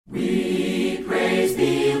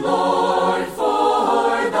Lord,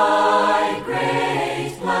 for thy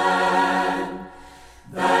great plan,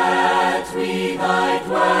 that we thy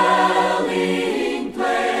dwelling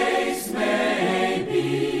place may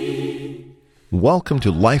be. Welcome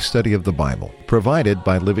to Life Study of the Bible, provided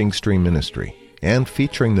by Living Stream Ministry, and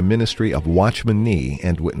featuring the ministry of Watchman Nee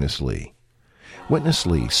and Witness Lee. Witness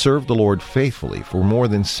Lee served the Lord faithfully for more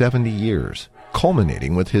than 70 years,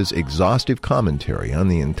 culminating with his exhaustive commentary on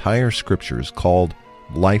the entire Scriptures called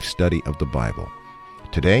Life Study of the Bible.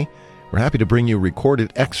 Today, we're happy to bring you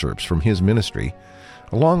recorded excerpts from his ministry,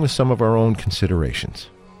 along with some of our own considerations.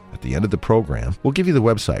 At the end of the program, we'll give you the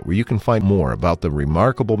website where you can find more about the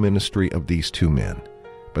remarkable ministry of these two men.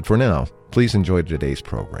 But for now, please enjoy today's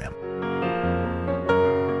program.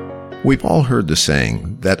 We've all heard the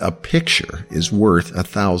saying that a picture is worth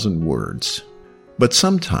 1,000 words. But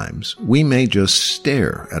sometimes we may just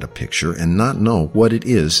stare at a picture and not know what it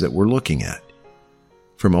is that we're looking at.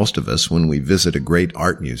 For most of us, when we visit a great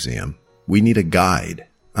art museum, we need a guide,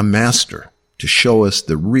 a master, to show us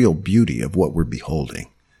the real beauty of what we're beholding.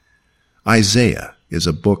 Isaiah is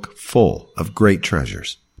a book full of great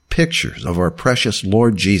treasures, pictures of our precious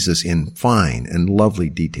Lord Jesus in fine and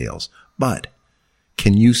lovely details. But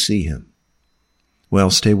can you see him?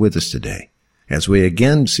 Well, stay with us today as we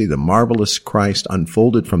again see the marvelous Christ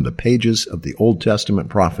unfolded from the pages of the Old Testament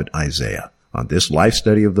prophet Isaiah on this Life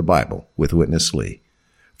Study of the Bible with Witness Lee,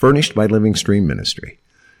 furnished by Living Stream Ministry.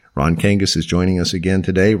 Ron Kangas is joining us again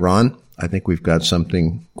today. Ron, I think we've got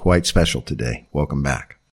something quite special today. Welcome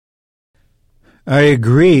back. I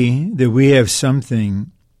agree that we have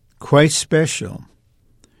something quite special,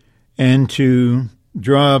 and to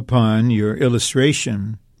draw upon your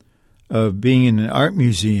illustration of being in an art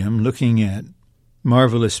museum looking at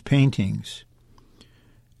marvelous paintings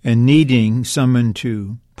and needing someone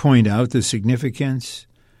to point out the significance,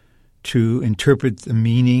 to interpret the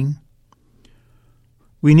meaning.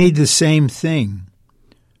 We need the same thing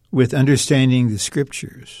with understanding the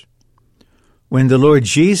Scriptures. When the Lord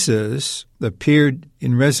Jesus appeared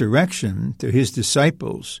in resurrection to his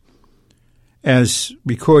disciples, as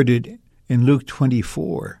recorded in Luke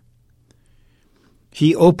 24,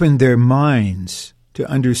 he opened their minds to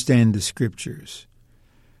understand the Scriptures.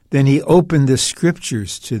 Then he opened the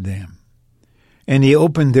Scriptures to them, and he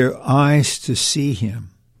opened their eyes to see him.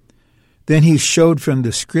 Then he showed from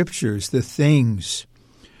the Scriptures the things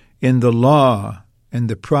in the law and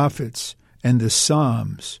the prophets and the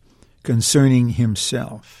Psalms concerning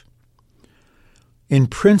himself. In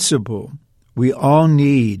principle, we all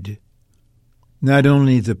need not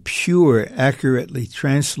only the pure, accurately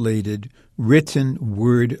translated, written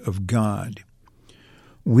Word of God.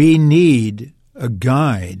 We need a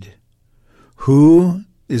guide who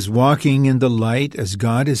is walking in the light as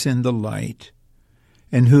God is in the light,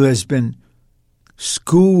 and who has been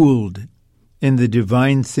schooled in the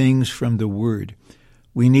divine things from the Word.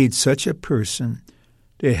 We need such a person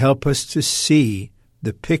to help us to see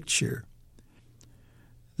the picture.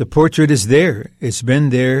 The portrait is there. It's been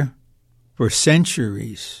there for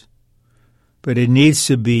centuries, but it needs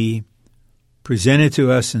to be presented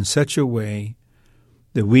to us in such a way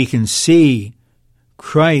that we can see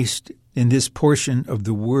Christ in this portion of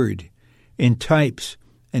the Word, in types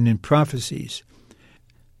and in prophecies.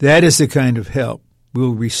 That is the kind of help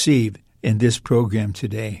we'll receive in this program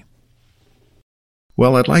today.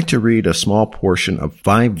 Well, I'd like to read a small portion of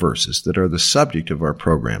 5 verses that are the subject of our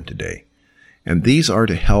program today. And these are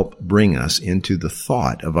to help bring us into the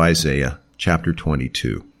thought of Isaiah chapter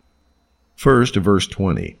 22. First, verse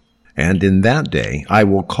 20. And in that day I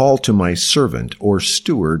will call to my servant or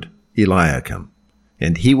steward Eliakim,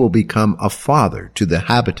 and he will become a father to the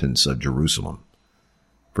inhabitants of Jerusalem.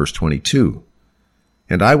 Verse 22.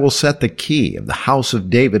 And I will set the key of the house of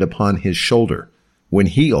David upon his shoulder. When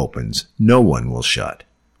he opens, no one will shut.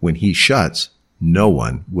 When he shuts, no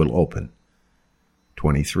one will open.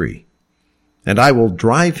 23. And I will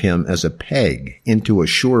drive him as a peg into a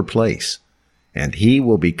sure place, and he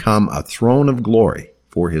will become a throne of glory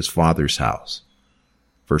for his father's house.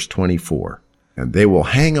 Verse 24. And they will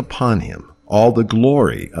hang upon him all the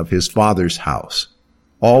glory of his father's house,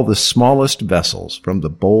 all the smallest vessels from the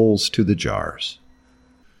bowls to the jars.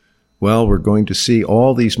 Well, we're going to see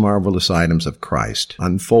all these marvelous items of Christ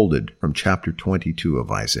unfolded from chapter 22 of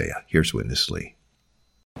Isaiah. Here's Witness Lee.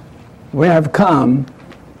 We have come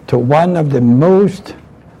to one of the most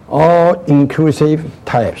all-inclusive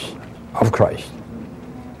types of Christ.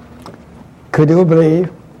 Could you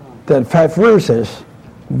believe that 5 verses,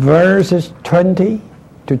 verses 20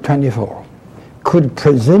 to 24, could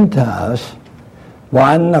present us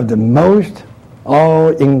one of the most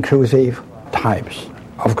all-inclusive types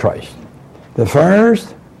of Christ? The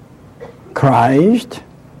first Christ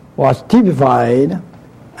was typified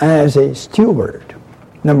as a steward,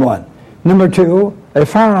 number one. Number two, a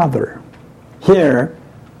father. Here,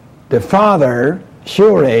 the father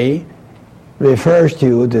surely refers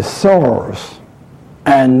to the source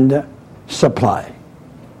and supply.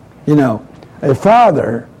 You know, a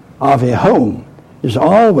father of a home is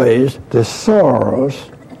always the source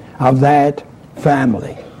of that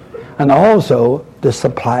family and also the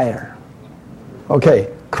supplier.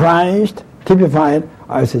 Okay, Christ typified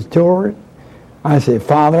as a steward, as a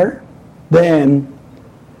father, then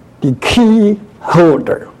the key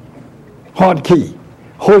holder. What key?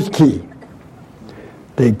 Whose key?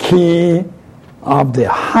 The key of the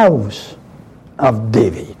house of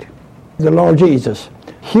David. The Lord Jesus,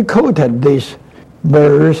 he quoted this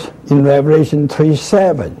verse in Revelation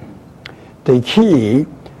 3:7. The key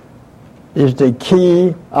is the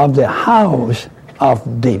key of the house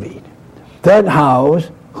of David. That house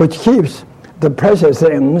which keeps the precious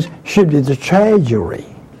things should be the treasury.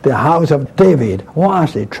 The house of David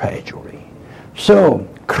was a treasury. So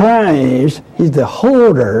Christ is the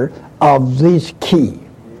holder of this key.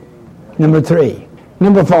 Number three.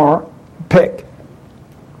 Number four, peg.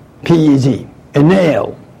 P-E-G, a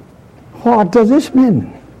nail. What does this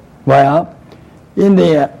mean? Well, in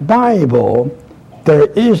the Bible, there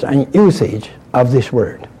is an usage of this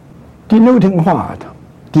word. Denoting what?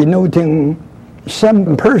 Denoting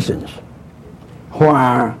some persons who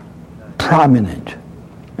are prominent.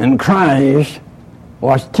 And Christ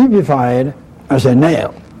was typified as a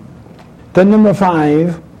nail. Then number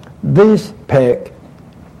five, this peg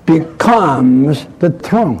becomes the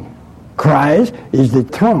throne. Christ is the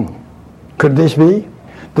throne. Could this be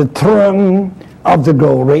the throne of the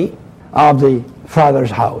glory of the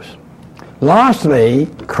Father's house? Lastly,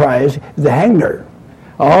 Christ is the hanger.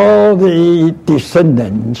 All the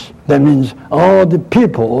descendants, that means all the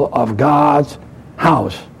people of God's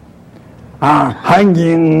house, are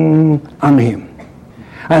hanging on him.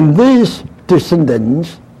 And these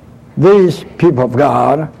descendants, these people of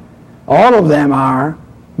God, all of them are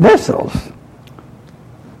vessels.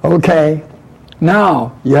 Okay,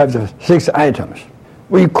 now you have the 6 items.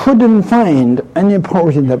 We couldn't find any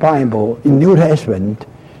portion in the Bible, in New Testament,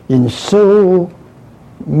 in so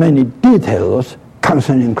many details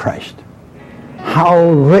concerning Christ.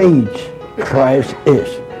 How rich Christ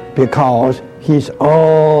is, because he's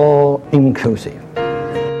all-inclusive.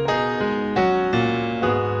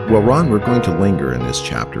 Well, Ron, we're going to linger in this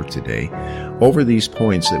chapter today over these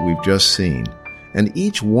points that we've just seen, and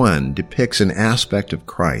each one depicts an aspect of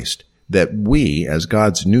Christ that we, as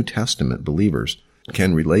God's New Testament believers,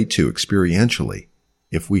 can relate to experientially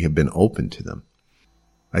if we have been open to them.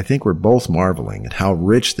 I think we're both marveling at how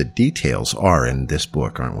rich the details are in this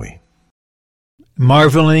book, aren't we?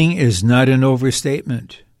 Marveling is not an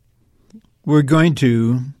overstatement. We're going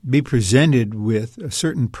to be presented with a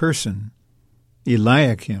certain person,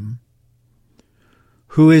 Eliakim,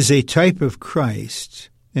 who is a type of Christ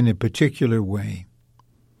in a particular way,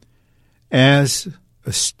 as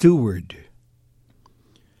a steward.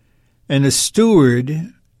 And a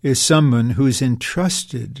steward is someone who's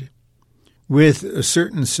entrusted with a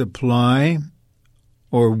certain supply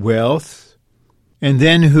or wealth, and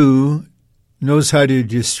then who knows how to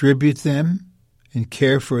distribute them and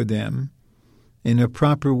care for them in a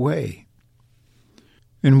proper way.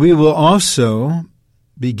 And we will also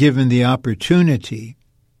be given the opportunity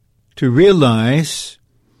to realize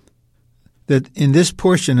that in this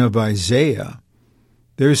portion of Isaiah,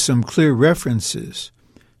 there's some clear references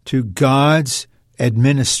to God's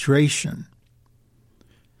administration.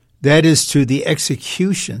 That is, to the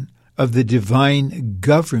execution of the divine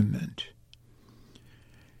government.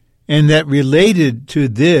 And that related to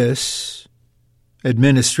this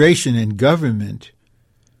administration and government,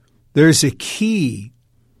 there's a key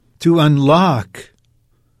to unlock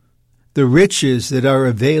the riches that are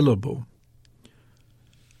available.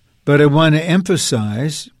 But I want to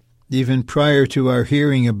emphasize, even prior to our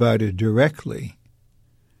hearing about it directly,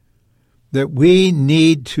 that we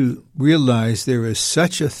need to realize there is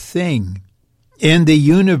such a thing in the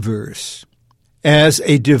universe as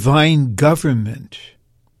a divine government.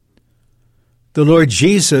 The Lord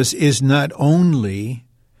Jesus is not only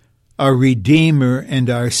our Redeemer and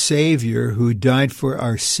our Savior who died for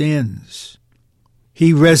our sins.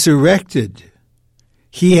 He resurrected.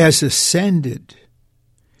 He has ascended.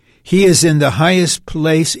 He is in the highest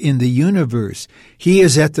place in the universe. He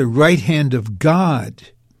is at the right hand of God.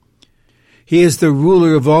 He is the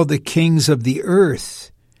ruler of all the kings of the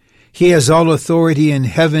earth. He has all authority in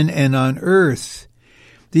heaven and on earth.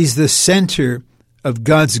 He's the center of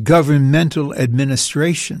God's governmental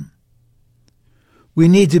administration. We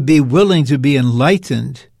need to be willing to be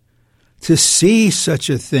enlightened, to see such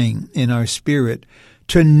a thing in our spirit,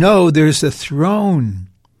 to know there's a throne.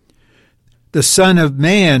 The Son of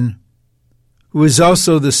Man, who is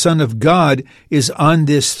also the Son of God, is on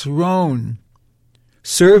this throne,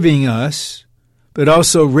 serving us, but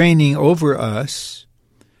also reigning over us,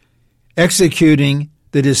 executing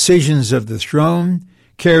the decisions of the throne,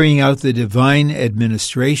 carrying out the divine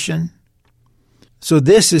administration. So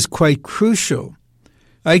this is quite crucial.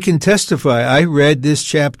 I can testify, I read this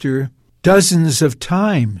chapter dozens of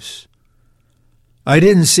times. I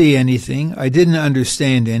didn't see anything. I didn't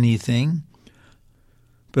understand anything.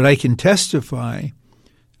 But I can testify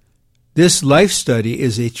this life study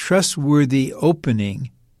is a trustworthy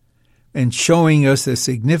opening and showing us the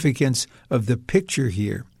significance of the picture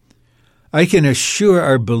here. I can assure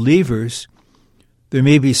our believers, there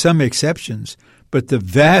may be some exceptions, but the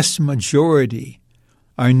vast majority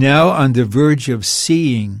are now on the verge of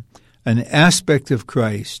seeing an aspect of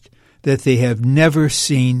Christ that they have never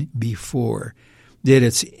seen before, that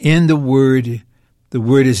it's in the Word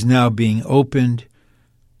is now being opened.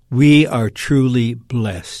 We are truly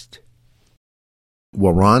blessed.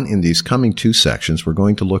 Well, Ron, in these coming 2 sections, we're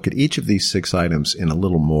going to look at each of these 6 items in a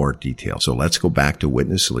little more detail. So let's go back to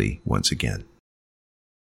Witness Lee once again.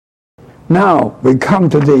 Now we come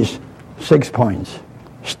to these 6 points.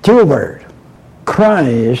 Steward.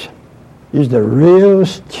 Christ is the real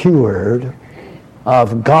steward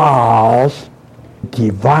of God's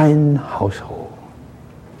divine household.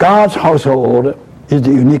 God's household is the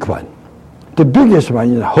unique one, the biggest one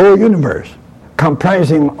in the whole universe,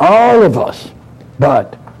 comprising all of us.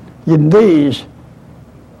 But in this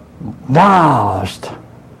vast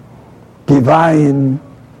divine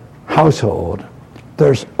household,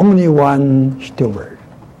 there's only one steward.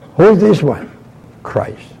 Who is this one?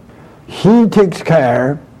 Christ. He takes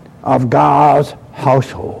care of God's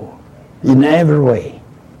household in every way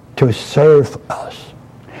to serve us.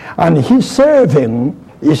 And his serving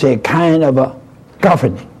is a kind of a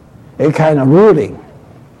governing, a kind of ruling.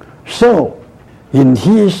 So, in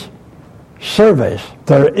his service,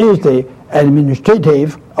 there is the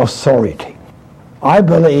administrative authority. I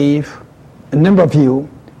believe a number of you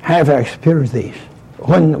have experienced this.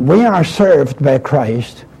 When we are served by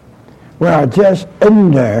Christ, we are just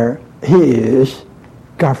under his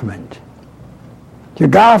government. He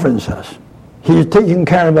governs us. He is taking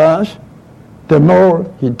care of us. The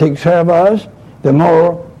more he takes care of us, the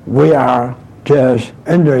more we are just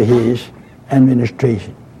under his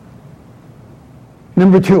administration.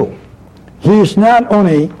 Number 2, he is not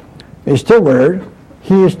only a steward,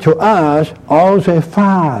 he is to us also a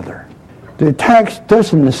father. The text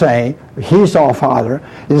doesn't say he's our father.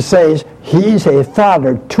 It says he is a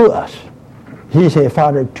father to us. He is a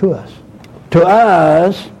father to us. To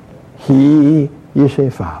us, he is a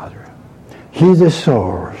father. He is the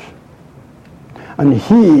source. And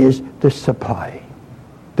he is the supply.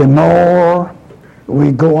 The more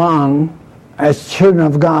we go on as children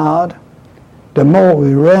of God, the more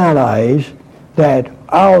we realize that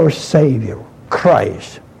our Savior,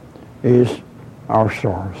 Christ, is our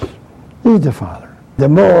source. He's the Father. The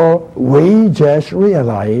more we just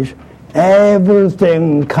realize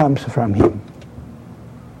everything comes from him.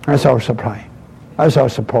 That's our supply. That's our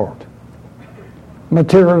support.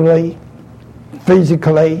 Materially,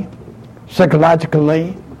 physically,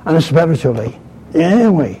 psychologically, and spiritually.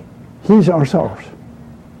 Anyway, he's our source.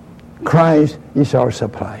 Christ is our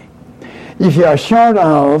supply. If you are short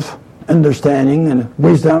of understanding and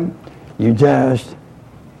wisdom, you just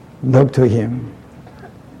look to him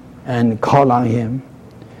and call on him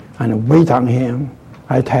and wait on him.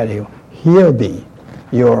 I tell you, he'll be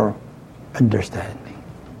your understanding.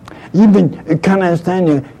 Even a kind of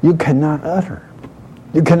understanding you cannot utter,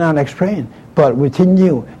 you cannot explain, but within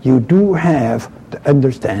you, you do have the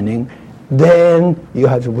understanding, then you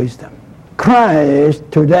have the wisdom. Christ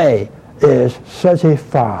today is such a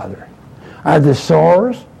father, as the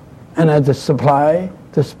source and as the supply,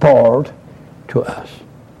 the support to us.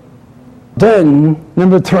 Then,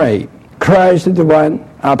 number 3, Christ is the one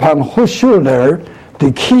upon whose shoulder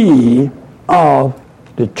the key of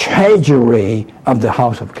the treasury of the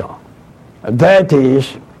house of God. That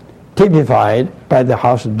is typified by the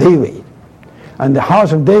house of David. And the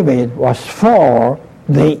house of David was for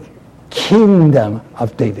the kingdom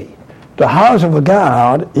of David. The house of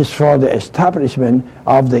God is for the establishment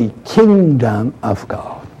of the kingdom of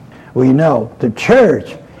God. We know the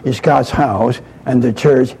church is God's house, and the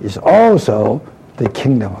church is also the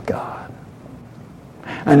kingdom of God.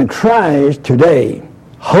 And Christ today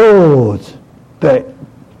holds the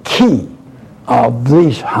key of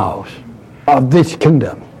this house, of this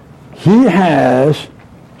kingdom. he has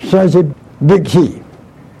such a big key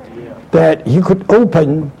that he could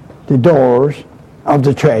open the doors of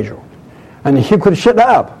the treasure, and he could shut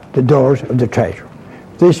up the doors of the treasure.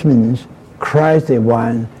 This means Christ is the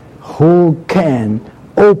one who can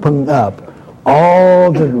open up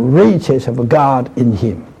all the riches of God in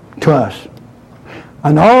him to us.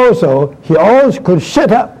 And also, he also could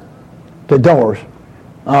shut up the doors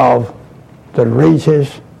of the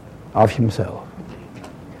riches of himself.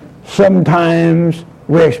 Sometimes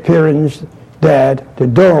we experience that the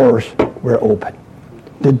doors were open.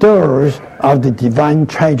 The doors of the divine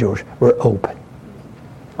treasures were open.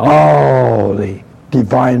 All the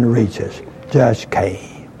divine riches just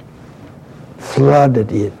came,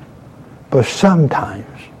 flooded in. But sometimes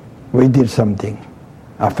we did something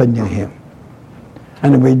offending him.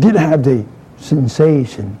 And we did have the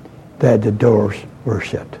sensation that the doors were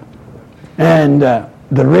shut. And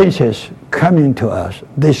the riches coming to us,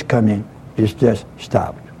 this coming, is just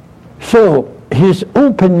stopped. So his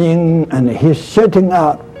opening and his shutting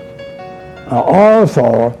out are all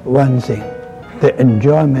for one thing, the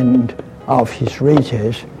enjoyment of his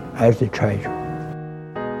riches as the treasure.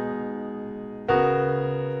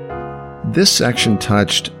 This section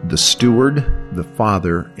touched the steward, the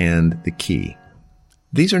father, and the key.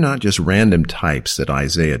 These are not just random types that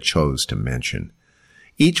Isaiah chose to mention.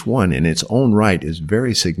 Each one in its own right is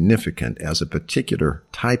very significant as a particular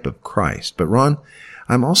type of Christ. But Ron,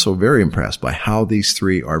 I'm also very impressed by how these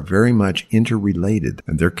three are very much interrelated,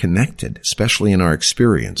 and they're connected, especially in our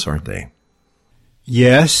experience, aren't they?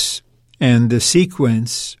 Yes, and the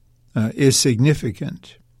sequence is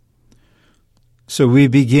significant. So we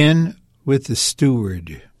begin with the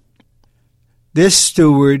steward. This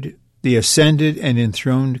steward, the ascended and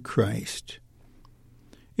enthroned Christ,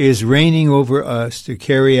 is reigning over us to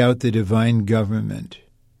carry out the divine government.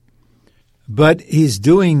 But he's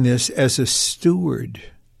doing this as a steward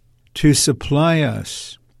to supply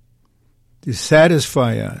us, to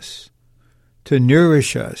satisfy us, to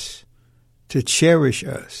nourish us, to cherish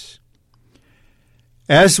us.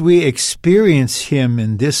 As we experience him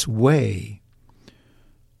in this way,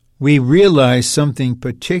 we realize something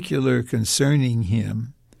particular concerning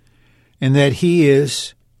him, and that he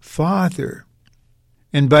is Father.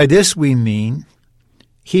 And by this we mean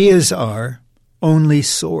he is our only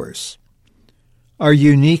source, our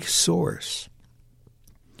unique source.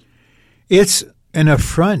 It's an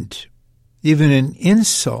affront, even an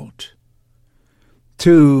insult,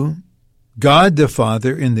 to God the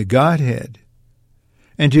Father in the Godhead,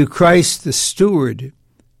 and to Christ the steward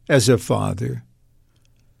as a Father,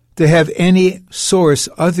 to have any source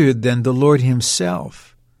other than the Lord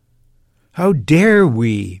himself. How dare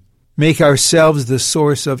we make ourselves the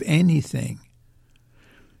source of anything,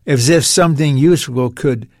 as if something useful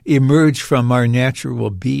could emerge from our natural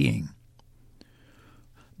being.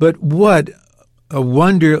 But what a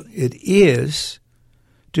wonder it is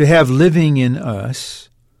to have living in us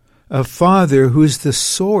a Father who's the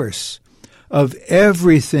source of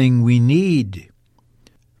everything we need,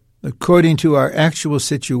 according to our actual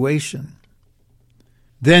situation.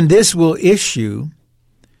 Then this will issue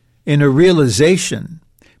in a realization,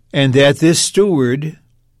 and that this steward,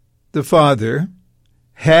 the Father,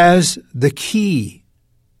 has the key.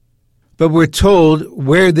 But we're told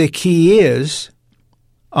where the key is,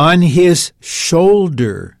 on his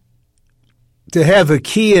shoulder. To have a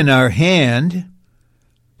key in our hand,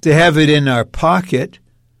 to have it in our pocket,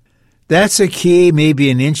 that's a key maybe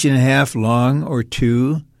 1.5 inches long or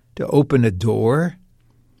 2 to open a door.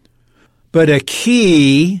 But a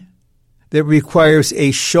key that requires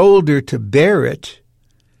a shoulder to bear it,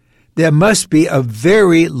 there must be a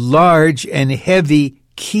very large and heavy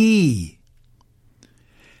key.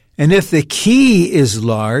 And if the key is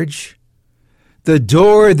large, the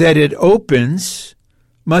door that it opens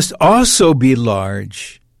must also be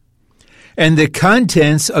large. And the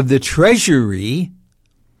contents of the treasury,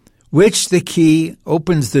 which the key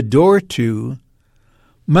opens the door to,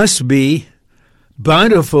 must be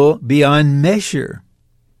bountiful beyond measure.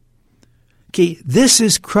 Okay, this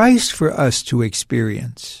is Christ for us to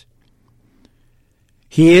experience.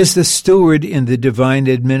 He is the steward in the divine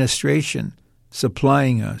administration,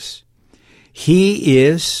 supplying us. He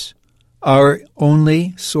is our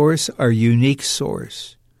only source, our unique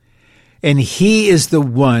source. And he is the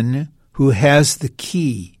one who has the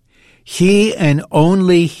key. He and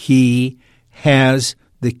only he has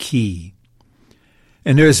the key.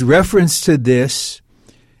 And there's reference to this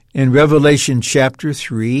in Revelation chapter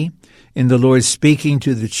 3, in the Lord speaking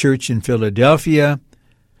to the church in Philadelphia,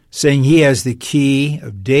 saying he has the key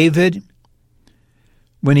of David.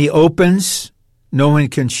 When he opens, no one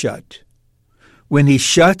can shut. when he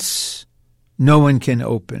shuts, no one can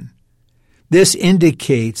open. This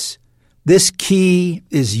indicates this key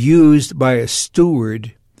is used by a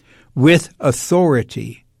steward with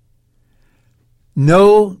authority.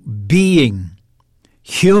 No being,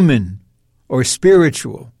 human or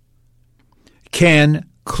spiritual, can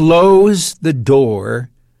close the door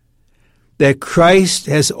that Christ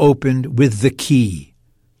has opened with the key.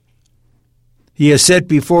 He has set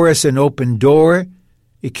before us an open door.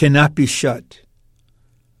 It cannot be shut.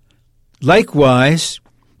 Likewise,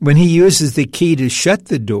 when he uses the key to shut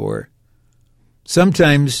the door,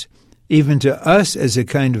 sometimes even to us as a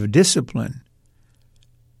kind of discipline,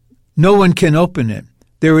 no one can open it.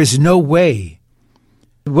 There is no way.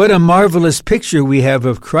 What a marvelous picture we have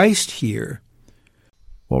of Christ here.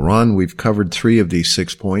 Well, Ron, we've covered 3 of these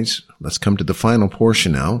 6 points. Let's come to the final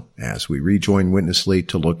portion now as we rejoin Witness Lee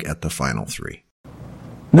to look at the final 3.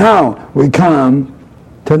 Now we come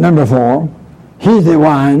to number 4. He's the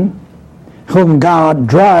one whom God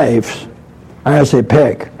drives as a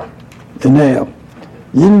peg, a nail,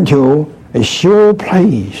 into a sure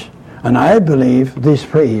place. And I believe this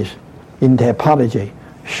place in typology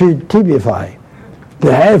should typify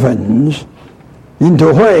the heavens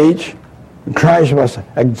into which Christ was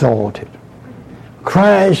exalted.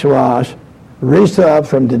 Christ was raised up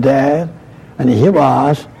from the dead, and he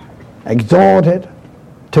was exalted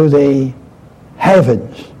to the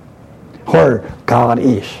heavens where God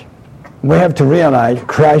is. We have to realize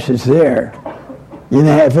Christ is there in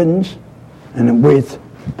the heavens and with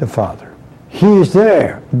the Father. He is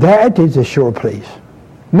there. That is a sure place.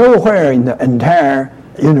 Nowhere in the entire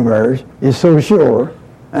universe is so sure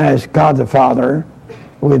as God the Father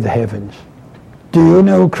with the heavens. Do you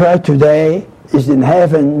know Christ today is in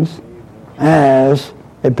heavens as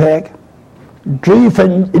a peg,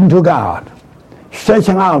 driven into God,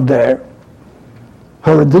 stretching out there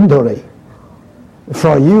horizontally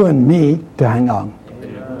for you and me to hang on.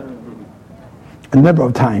 A number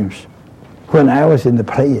of times when I was in the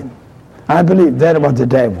plane, I believe that was the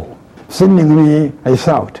devil sending me a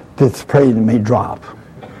thought, this plane may drop.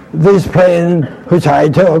 This plane which I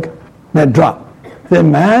took may drop. The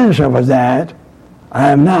answer was that I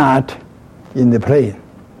am not in the plane.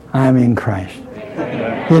 I am in Christ.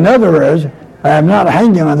 In other words, I am not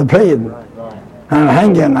hanging on the plane. I'm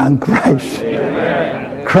hanging on Christ.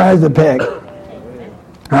 Christ the peg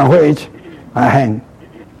on which I hang.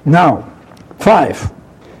 Now, 5.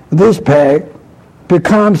 This peg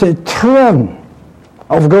becomes a throne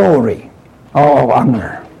of glory or of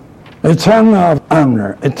honor. A throne of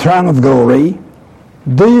honor, a throne of glory.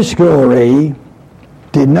 This glory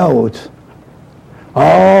denotes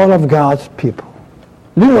all of God's people.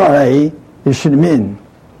 Literally, it should mean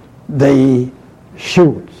the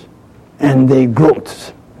shoots and the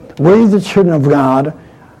growths. We, the children of God,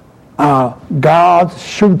 are God's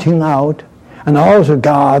shooting out and also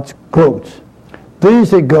God's growth.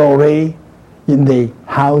 This is glory in the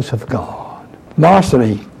house of God.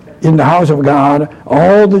 Lastly, in the house of God,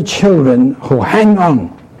 all the children who hang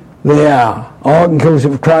on, they are all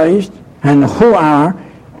inclusive of Christ, and who are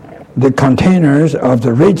the containers of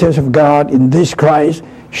the riches of God in this Christ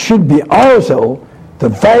should be also the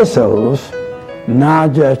vessels,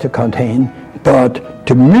 not just to contain, but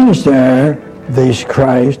to minister this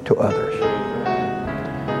Christ to others.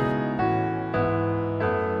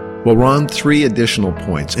 Well, Ron, 3 additional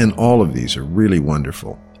points, and all of these are really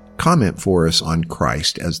wonderful. Comment for us on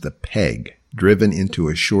Christ as the peg driven into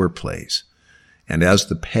a sure place. And as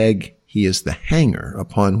the peg, he is the hanger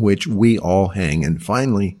upon which we all hang. And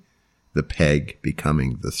finally, the peg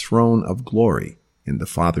becoming the throne of glory in the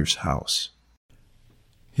Father's house.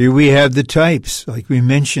 Here we have the types, like we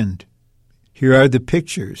mentioned. Here are the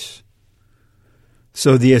pictures.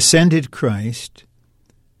 So the ascended Christ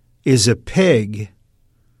is a peg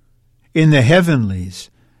in the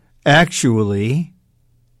heavenlies, actually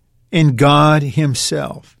in God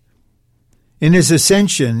himself. In his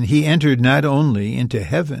ascension, he entered not only into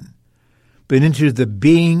heaven, but into the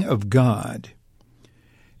being of God.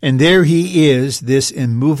 And there he is, this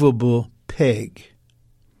immovable peg,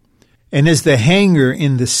 and is the hanger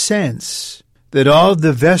in the sense that all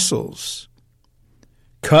the vessels,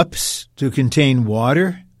 cups to contain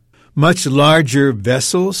water, much larger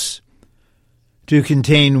vessels to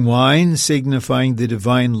contain wine, signifying the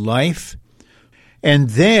divine life,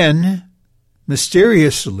 and then,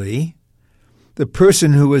 mysteriously, the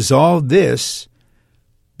person who is all this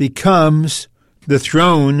becomes the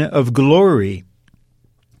throne of glory.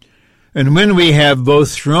 And when we have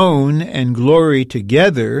both throne and glory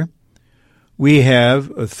together, we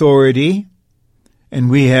have authority and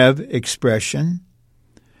we have expression.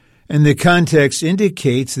 And the context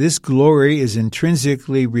indicates this glory is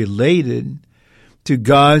intrinsically related to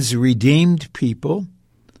God's redeemed people.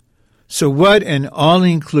 So what an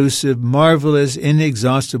all-inclusive, marvelous,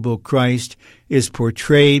 inexhaustible Christ is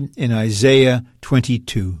portrayed in Isaiah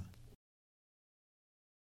 22.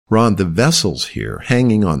 Ron, the vessels here,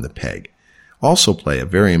 hanging on the peg, also play a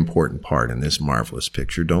very important part in this marvelous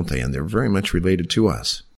picture, don't they? And they're very much related to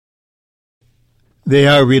us. They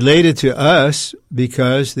are related to us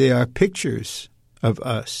because they are pictures of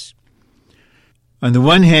us. On the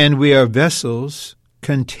one hand, we are vessels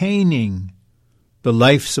containing the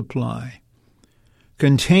life supply,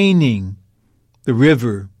 containing the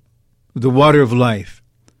river, the water of life.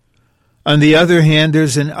 On the other hand,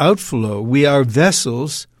 there's an outflow. We are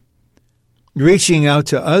vessels reaching out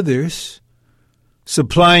to others,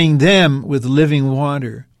 supplying them with living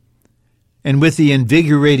water, and with the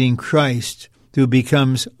invigorating Christ who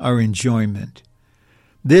becomes our enjoyment.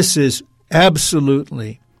 This is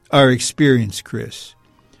absolutely our experience, Chris.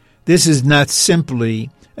 This is not simply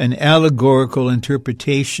an allegorical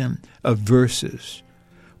interpretation of verses.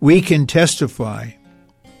 We can testify,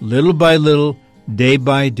 little by little, day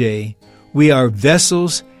by day, we are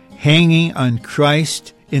vessels hanging on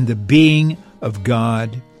Christ in the being of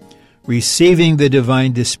God, receiving the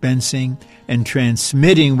divine dispensing and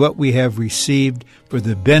transmitting what we have received for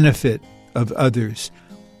the benefit of others.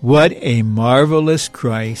 What a marvelous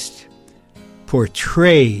Christ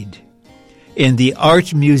portrayed in the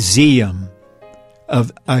art museum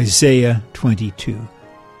of Isaiah 22.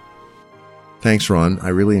 Thanks, Ron. I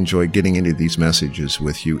really enjoy getting into these messages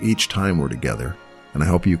with you each time we're together, and I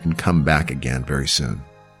hope you can come back again very soon.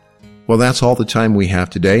 Well, that's all the time we have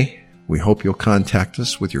today. We hope you'll contact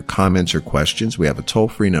us with your comments or questions. We have a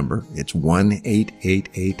toll-free number. It's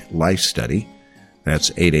 1-888-LIFE-STUDY.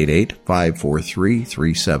 That's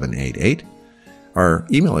 888-543-3788. Our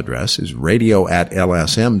email address is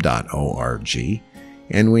radio@lsm.org,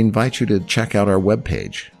 and we invite you to check out our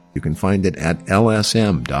webpage. You can find it at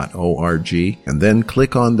lsm.org, and then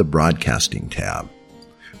click on the Broadcasting tab.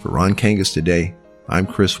 For Ron Kangas today, I'm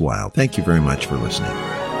Chris Wilde. Thank you very much for listening.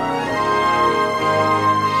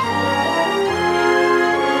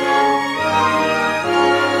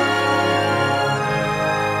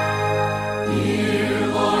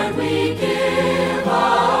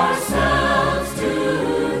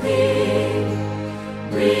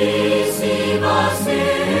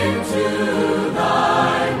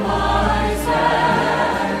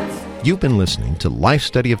 You've been listening to Life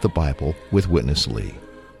Study of the Bible with Witness Lee,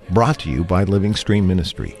 brought to you by Living Stream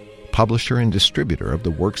Ministry, publisher and distributor of the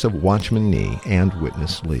works of Watchman Nee and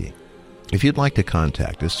Witness Lee. If you'd like to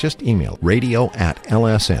contact us, just email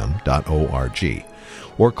radio@lsm.org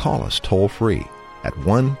or call us toll-free at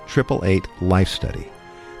 1-888-LIFE-STUDY.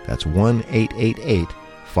 That's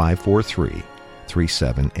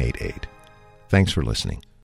 1-888-543-3788. Thanks for listening.